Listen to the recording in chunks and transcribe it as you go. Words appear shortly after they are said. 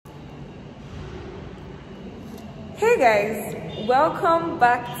Hey guys, welcome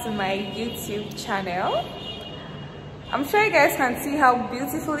back to my YouTube channel. I'm sure you guys can see how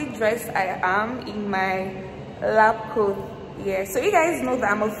beautifully dressed I am in my lab coat. Yeah, so you guys know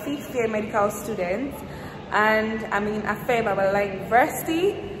that I'm a 5th year medical student and I'm in Afe Babalola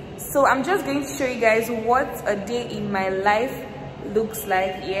University. So I'm just going to show you guys what a day in my life looks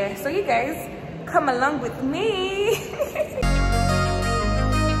like. Yeah, so you guys come along with me.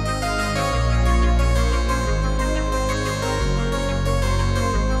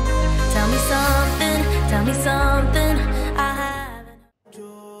 Tell me something I haven't.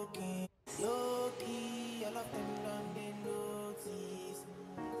 Joking, low-key, all of them done they notice.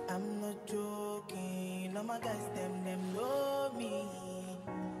 I'm not joking, all my guys, them know me.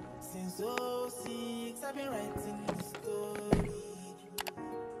 Since 06, I've been writing the story.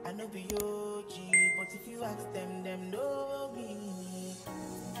 I know be OG, but if you ask them know me.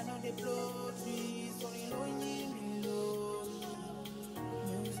 I know they blow trees, so you know me low.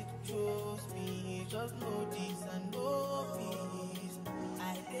 Music chose me, just know this and know peace. I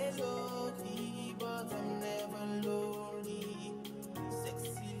get lonely, but I'm never lonely.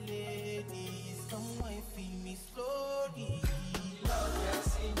 Sexy ladies, come and feel me slowly. Love has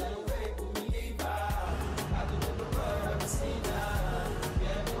seen the way to me, I don't know the word I've seen her.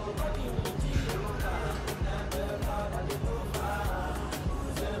 Yeah, nobody will be over. Never thought I'd go far.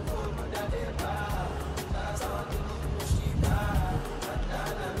 Who's the fool with that ever? That's all the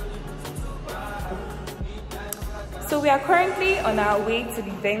So we are currently on our way to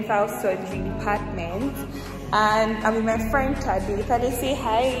the dental surgery department and I'm with my friend Tade. Tade, say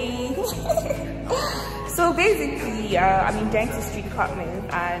hi. So basically I'm in dentistry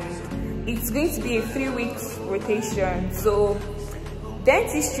department and it's going to be a 3-week rotation. So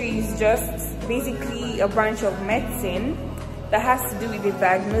dentistry is just basically a branch of medicine that has to do with the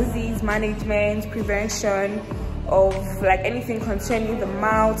diagnosis, management, prevention of like anything concerning the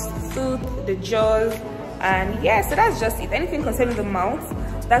mouth, the tooth, the jaws. And yeah, so that's just it. Anything concerning the mouth,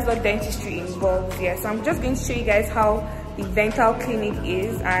 that's what dentistry involves. Yeah, so I'm just going to show you guys how the dental clinic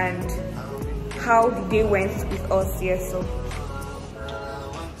is and how the day went with us. Yeah,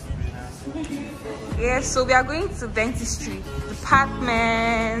 so we are going to dentistry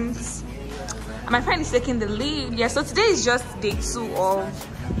department and my friend is taking the lead. Yeah, so today is just day 2 of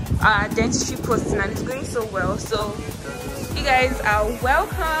dentistry posting and it's going so well. So you guys are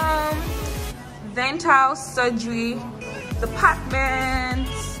welcome. Dental surgery department.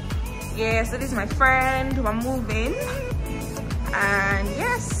 Yeah, so this is my friend. We're moving and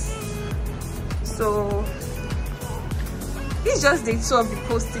yes, so this is just day 2 of the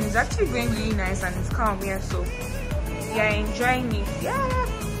posting. It's actually going really nice and it's calm here, so we are enjoying it. Yeah,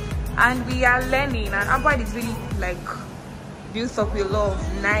 and we are learning and ABUAD is really like built up with a lot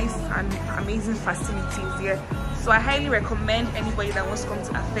of nice and amazing facilities here. So I highly recommend anybody that wants to come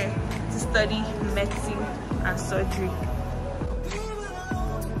to Afe to study medicine and surgery.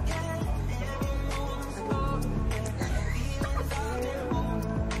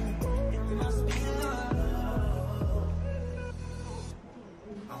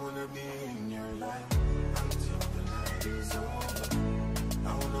 I wanna be in your life until the night is over.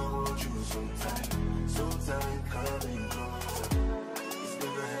 I wanna hold you so tight, coming closer. It's been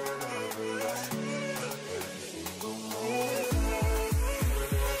a hell of a ride.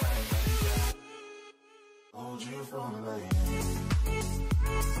 Hold you for life.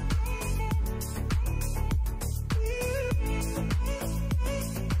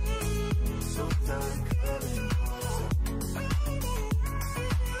 So tight, coming closer.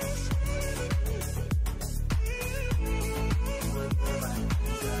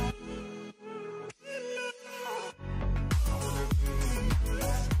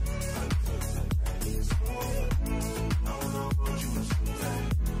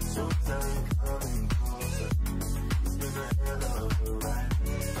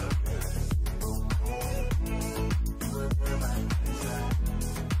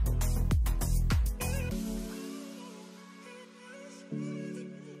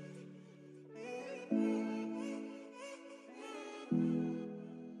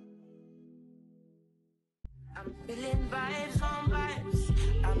 I'm feeling vibes on vibes.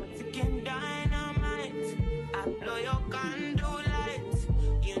 I'm ticking dynamite. I blow your candle lights.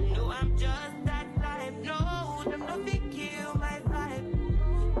 You know I'm just that type. No, them no fit kill my vibe.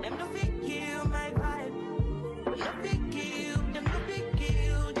 Them no fit kill my vibe. Them no fit kill. Them no fit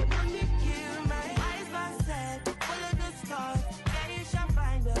kill. Them no fit kill my eyes. My set, follow the stars. Yeah, you shall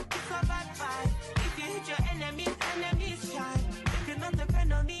find a pick up at 5. If you hit your enemies shine. If you not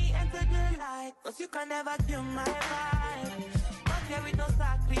depend on me, enter the light. 'Cause you can never kill my vibe. But here with no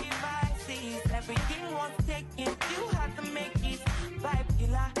sacrifices. Everything was taken. You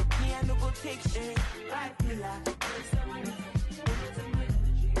picture, right pillar.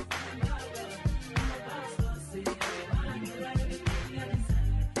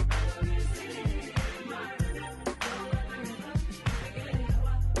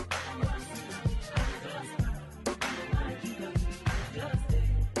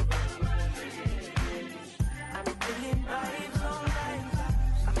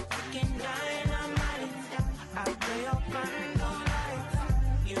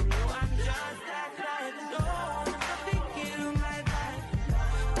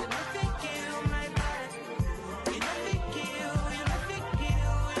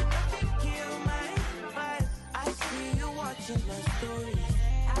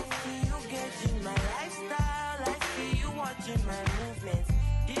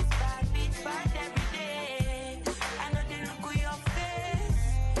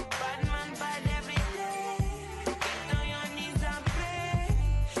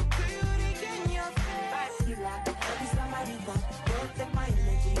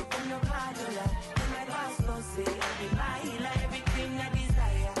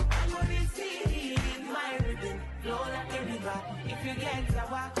 If you get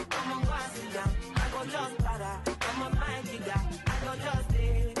sour, come on, pass it down. I go just para, come on, my jigger. I go just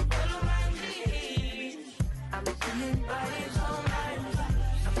stay, follow my lead. I'm feeling vibes all night.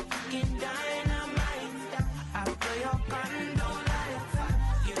 I'm fucking dynamite. I blow your condo lights.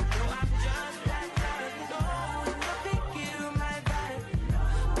 You know I'm just that type. Nothing kill my vibe.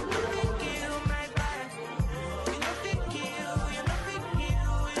 Nothing kill my vibe. You nothing kill, you nothing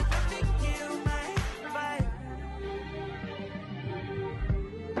kill, you nothing kill my vibe.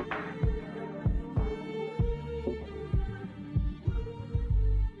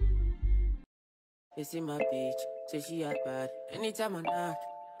 You see my bitch, say she had bad. Anytime I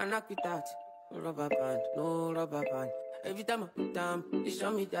knock it out. No rubber band, no rubber band. Every time I put down, they show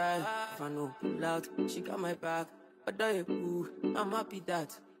me that. If I know pull out, she got my back. Although you cool, I'm happy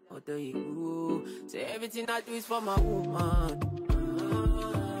that. Although you cool, say everything I do is for my woman.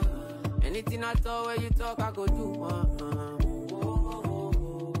 Anything I talk, where you talk, I go do.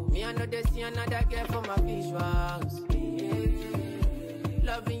 Me, I know they see another girl for my visuals.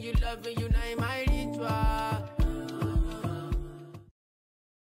 Loving you, now in my ritual.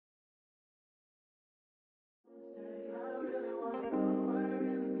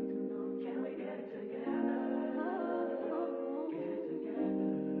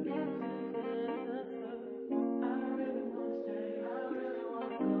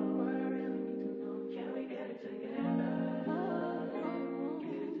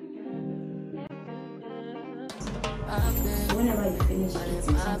 Whenever you finish it, just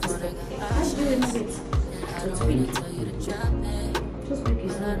do it. Just make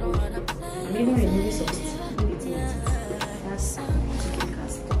it sound good. And even remove the substitute. That's chicken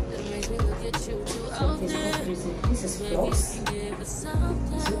cast. So this is floss. It's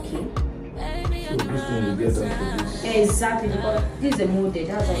okay. Exactly, because this is a molded,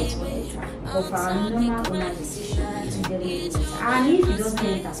 that's why it's molded. But for our normal organization, it's very molded. And if it doesn't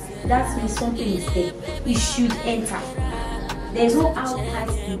enter, that means something is there. It should enter. There's no how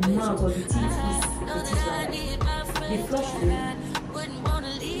tight the mouth or the teeth is. The flush will.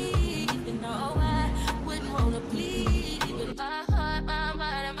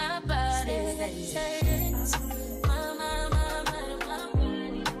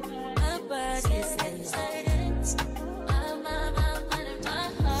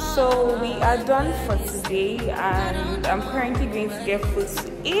 So we are done for today, and I'm currently going to get food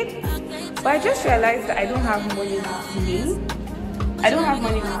to eat. But I just realized that I don't have money with me.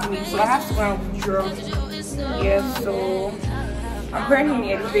 So I have to go and withdraw. Yeah, so I'm currently in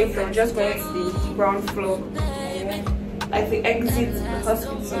the elevator. I'm just going to the ground floor, like the exit the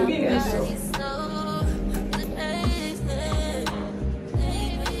hospital. Yeah, so.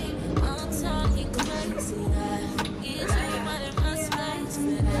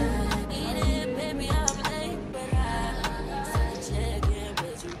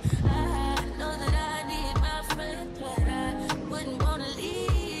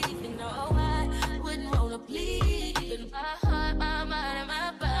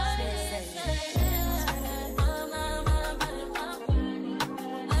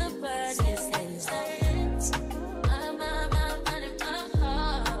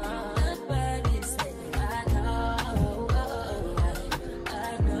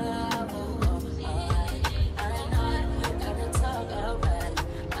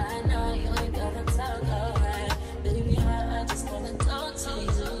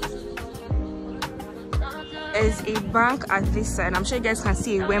 There's a bank at this side. I'm sure you guys can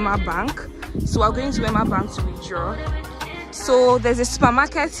see a Wema bank. So we're going to Wema bank to withdraw. So there's a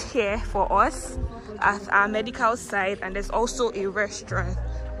supermarket here for us at our medical side, and there's also a restaurant.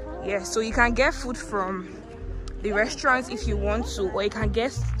 Yeah, so you can get food from the restaurants if you want to, or you can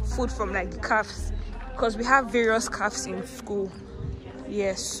get food from like the cafes, because we have various cafes in school.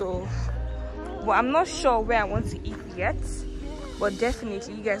 Yeah, so but I'm not sure where I want to eat yet, but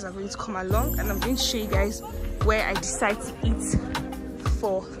definitely you guys are going to come along and I'm going to show you guys where I decide to eat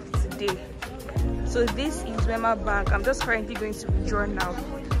for today. So this is Wema Bank. I'm just currently going to withdraw now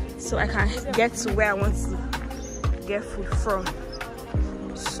so I can get to where I want to get food from.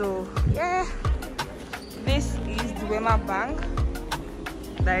 So yeah, this is the Wema Bank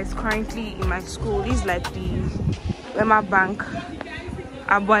that is currently in my school. This is like the Wema Bank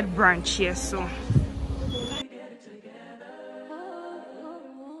ABUAD branch here. So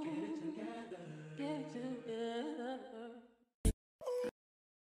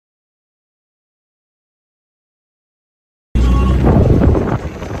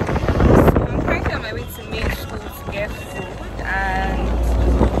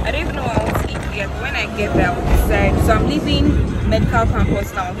so I'm leaving medical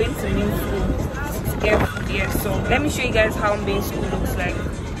campus now. I'm going to main school to get food here. So let me show you guys how main school looks like.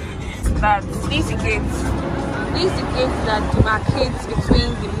 That this is the gate that demarcates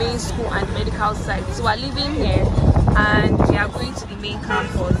between the main school and medical side. So we're leaving here and we are going to the main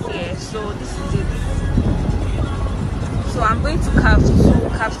campus here. So this is it. So I'm going to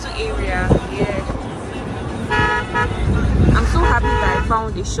CAF2 area. Yeah, I'm so happy that I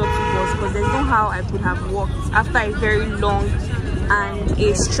found a shuttle bus, because there's no how I could have walked after a very long and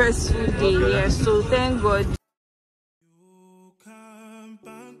a stressful day. Yeah, so thank God. You can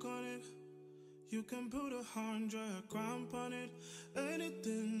bank on it. You can put 100 grand on it.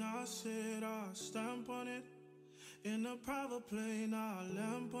 Anything I said, I'll stamp on it. In a private plane, I'll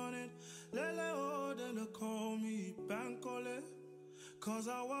lamp on it. Lele oh, then they call me Bankole. Cause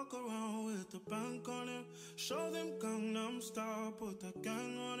I walk around with the bank on him. Show them Gangnam Style, put the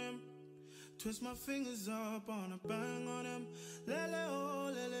gang on him. Twist my fingers up on a bang on him. Lele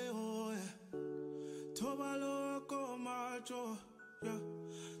oh, yeah. Tobalo go macho, yeah.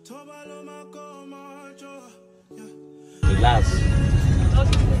 Tobalo ma go macho, yeah. Relax.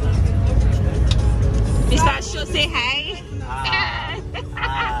 Mr. Show, say hi.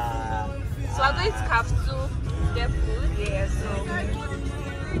 So I'm going to CAF2 to get food. Yeah, so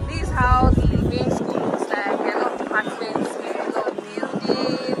this is how the main school looks like. There are a lot of departments here, a lot of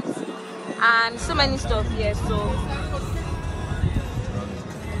buildings, and so many stuff here. So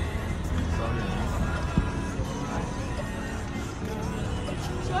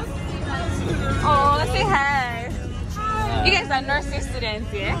oh, say hi. You guys are nursing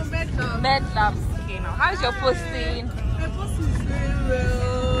students, yeah? Oh, med labs. Okay, now how's your posting? My posting is very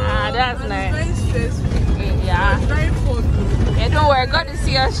well. Ah, that's and nice. It's very stressful. Okay, yeah. It's very fun. Yeah, don't worry, God will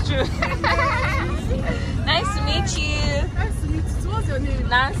see us through. Nice to meet you. Nice to meet you. So what's your name?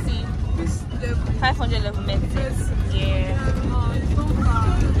 Nancy. Which level? 500 level medicine. Yes. Yeah. It's so far.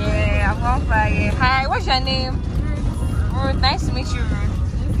 Yeah, I'm on fire. Hi, what's your name? Ruth. Nice to meet you,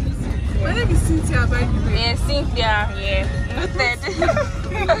 Ruth. My name is Cynthia, by the way. Yeah, Cynthia. Yeah. Noted.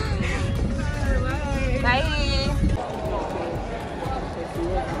 Bye. Bye.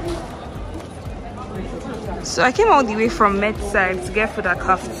 So I came all the way from Med side to get food at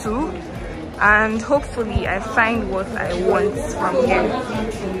CAF2, and hopefully I find what I want from here.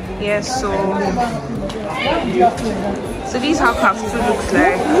 Yeah, so this is how CAF2 looks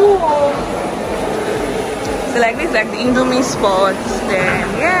like. So like this is like the Indomie spot. Then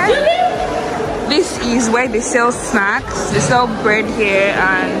yeah, this is where they sell snacks. They sell bread here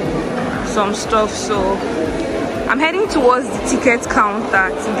and some stuff. So I'm heading towards the ticket counter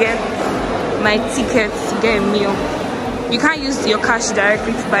to get my ticket to get a meal. You can't use your cash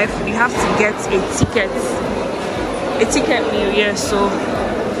directly to buy food. You have to get a ticket meal. Yeah, so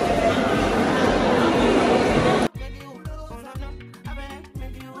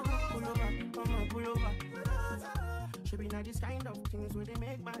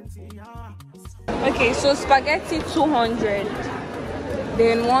okay, so spaghetti 200,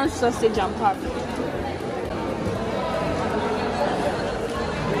 then one sausage and pap.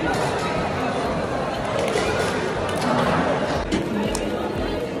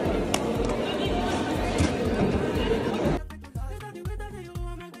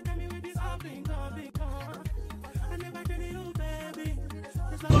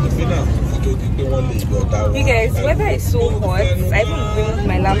 You guys, weather is so hot. I even bring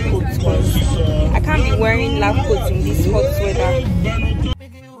my lab coat because I can't be wearing lab coats in this hot weather.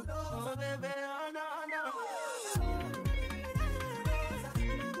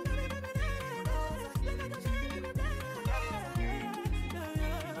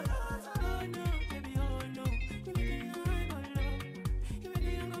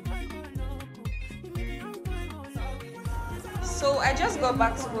 So I just got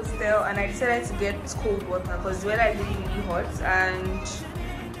back to hostel and I decided to get cold water because the weather is really, really hot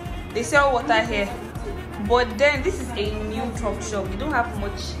and they sell water here. But then this is a new top shop. We don't have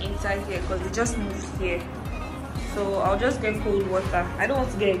much inside here because we just moved here. So I'll just get cold water. I don't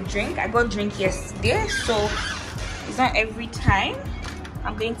want to get a drink. I got drink yesterday, so it's not every time.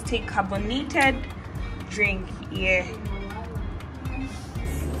 I'm going to take carbonated drink. Yeah.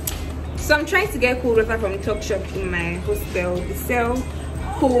 So I'm trying to get cold water from the top shop in my hostel. They sell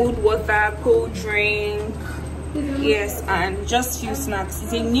cold water, cold drink, yes, and just few snacks.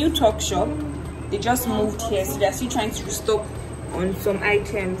 It's a new top shop. They just moved here, so they're still trying to restock on some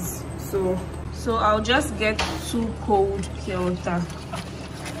items. So I'll just get 2 cold pure water.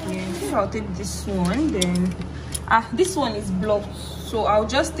 Yeah, so I'll take this one. Then this one is blocked, so I'll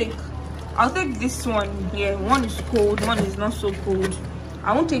take this one. Yeah, one is cold, one is not so cold.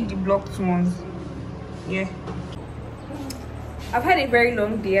 I won't take the blocked ones. Yeah, I've had a very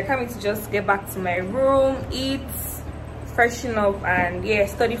long day. I can't wait to just get back to my room, eat, freshen up, and yeah,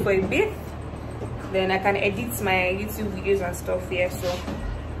 study for a bit. Then I can edit my YouTube videos and stuff. Yeah, so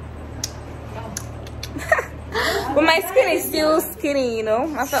but my skin is still skinny, you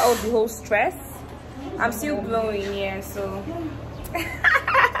know, after all the whole stress. I'm still glowing. Yeah, so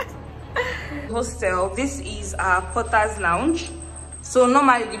hostel, this is our Potter's Lounge. So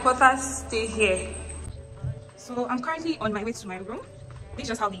normally the Potters stay here. So I'm currently on my way to my room. This is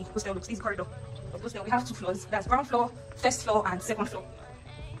just how the hostel looks. This is the corridor of the hostel. We have 2 floors. That's ground floor, first floor, and second floor.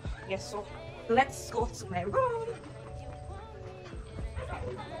 Yes, so let's go to my room.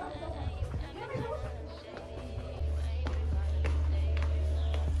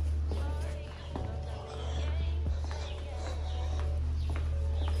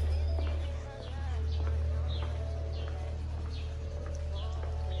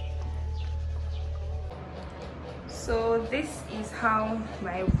 So this is how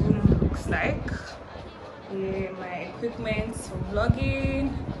my room looks like. Yeah, my equipment for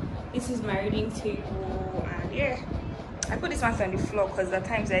vlogging. This is my reading table, and yeah, I put this one on the floor because at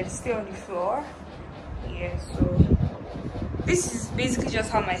times I stay on the floor. Yeah, so this is basically just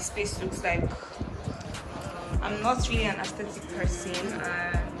how my space looks like. I'm not really an aesthetic person,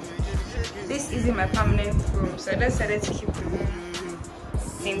 and this isn't my permanent room, so I decided to keep the room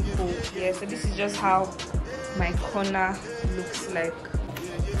simple. Yeah, so this is just how my corner looks like.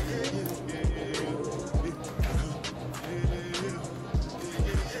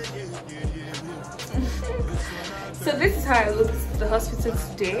 So this is how I looked at the hospital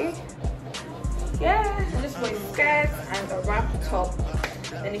today. Yeah, I just wear a skirt and a wrap top,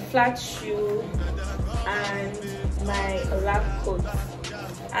 and a flat shoe, and my lab coat.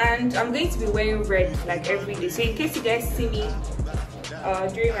 And I'm going to be wearing red like every day. So in case you guys see me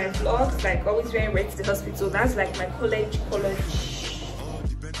during my vlogs, like always wearing red to the hospital, that's like my college color.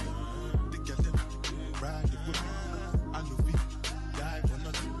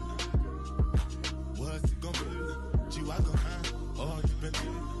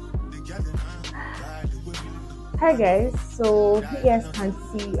 Hi guys, so you guys can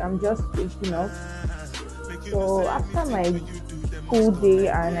see I'm just waking up. So after my school day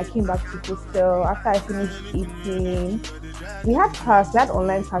and I came back to hostel, after I finished eating, we had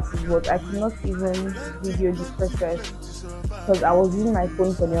online classes, but I could not even video the process because I was using my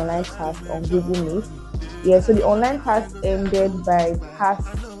phone for the online class on Google Meet. Yeah, so the online class ended by past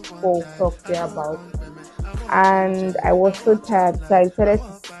 4 o'clock thereabout, and I was so tired, so I decided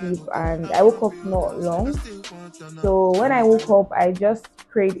to sleep, and I woke up not long. So when I woke up, I just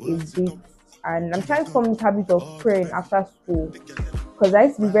prayed a bit, and I'm trying to form the habit of praying after school because I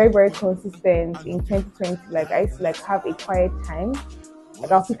used to be very, very consistent in 2020. Like I used to have a quiet time.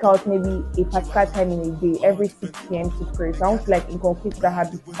 Like I'll pick out maybe a particular time in a day every 6 p.m. to pray. So I want to inculcate that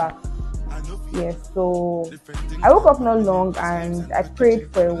habit back. Yeah, so I woke up not long and I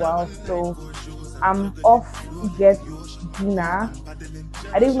prayed for a while. So I'm off to get dinner.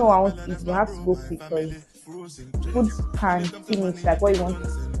 I didn't know what I want to eat, but I have to go quick because food can finish like what you want to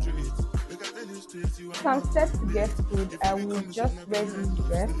eat. So I'm set to get food. I will just wear this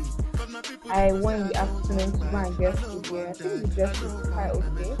dress. I went in the afternoon to go and get food here. I think the dress is quite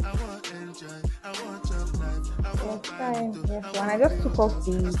okay. It's fine. Yes, and I just took off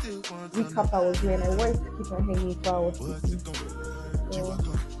the recap I was wearing. I wanted to keep my hair neat while I was eating. So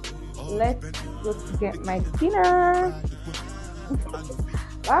let's go to get my dinner.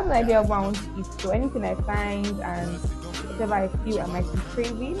 I have no idea what I want to eat, so anything I find and whatever I feel I might be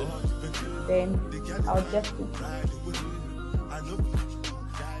craving, then I'll just eat.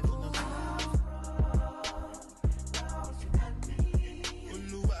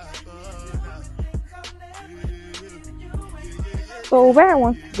 So where I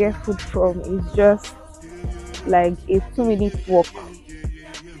want to get food from is just like a 2 minute walk.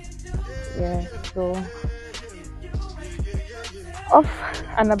 Yeah, so off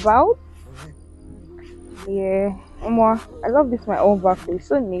and about. Yeah, I love this my own background. It's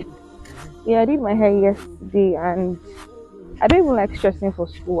so neat. Yeah, I did my hair yesterday, and I don't even like stressing for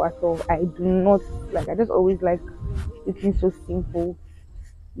school at all. I do not like. I just always like it so simple.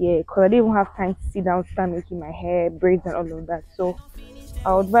 Yeah, because I didn't even have time to sit down, start making my hair, braids, and all of that. So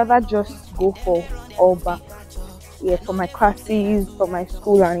I would rather just go for all back. Yeah, for my classes, for my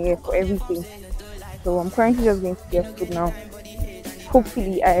school, and yeah, for everything. So I'm currently just going to get food now.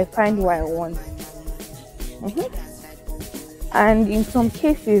 Hopefully, I find what I want. And in some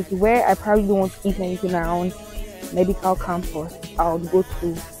cases where I probably don't want to eat anything around medical campus, I would go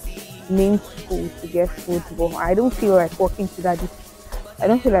to main school to get food. But I don't feel like walking to that. I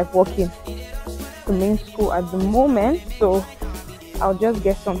don't feel like walking to main school at the moment, so I'll just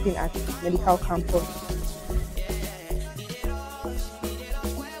get something at medical campus.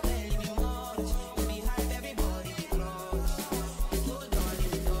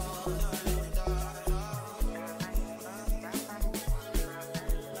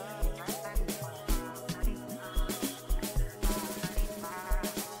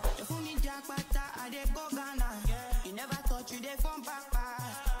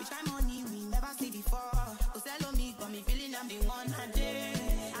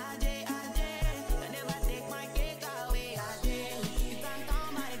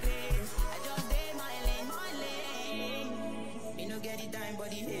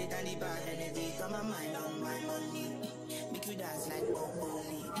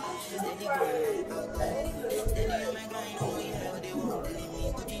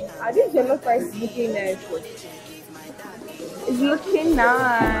 I think jollof rice is looking nice. It's looking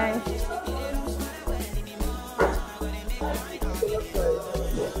nice.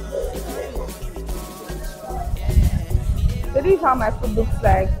 So this is how my food looks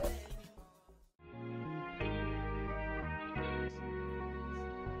like.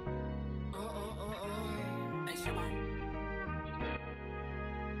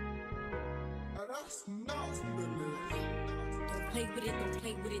 Play with it, don't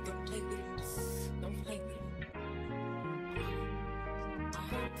play with it, don't play with it, don't play with it.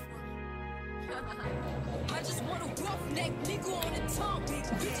 I just want a roughneck nigga on the tongue.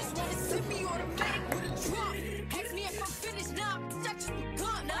 You just wanna send me automatic with a drop. Ask me if I'm finished now, that just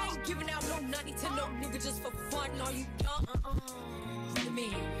begun. I ain't giving out no nutty to no nigga just for fun. Are you dumb? The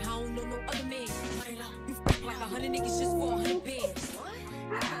man, I don't know no other man. You fuck like 100 niggas just for 100 bands.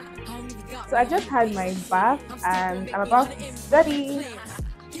 So I just had my bath and I'm about to study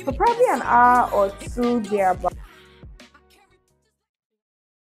for probably an hour or two thereabout.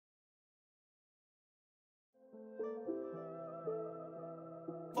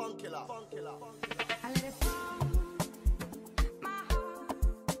 Fun killer.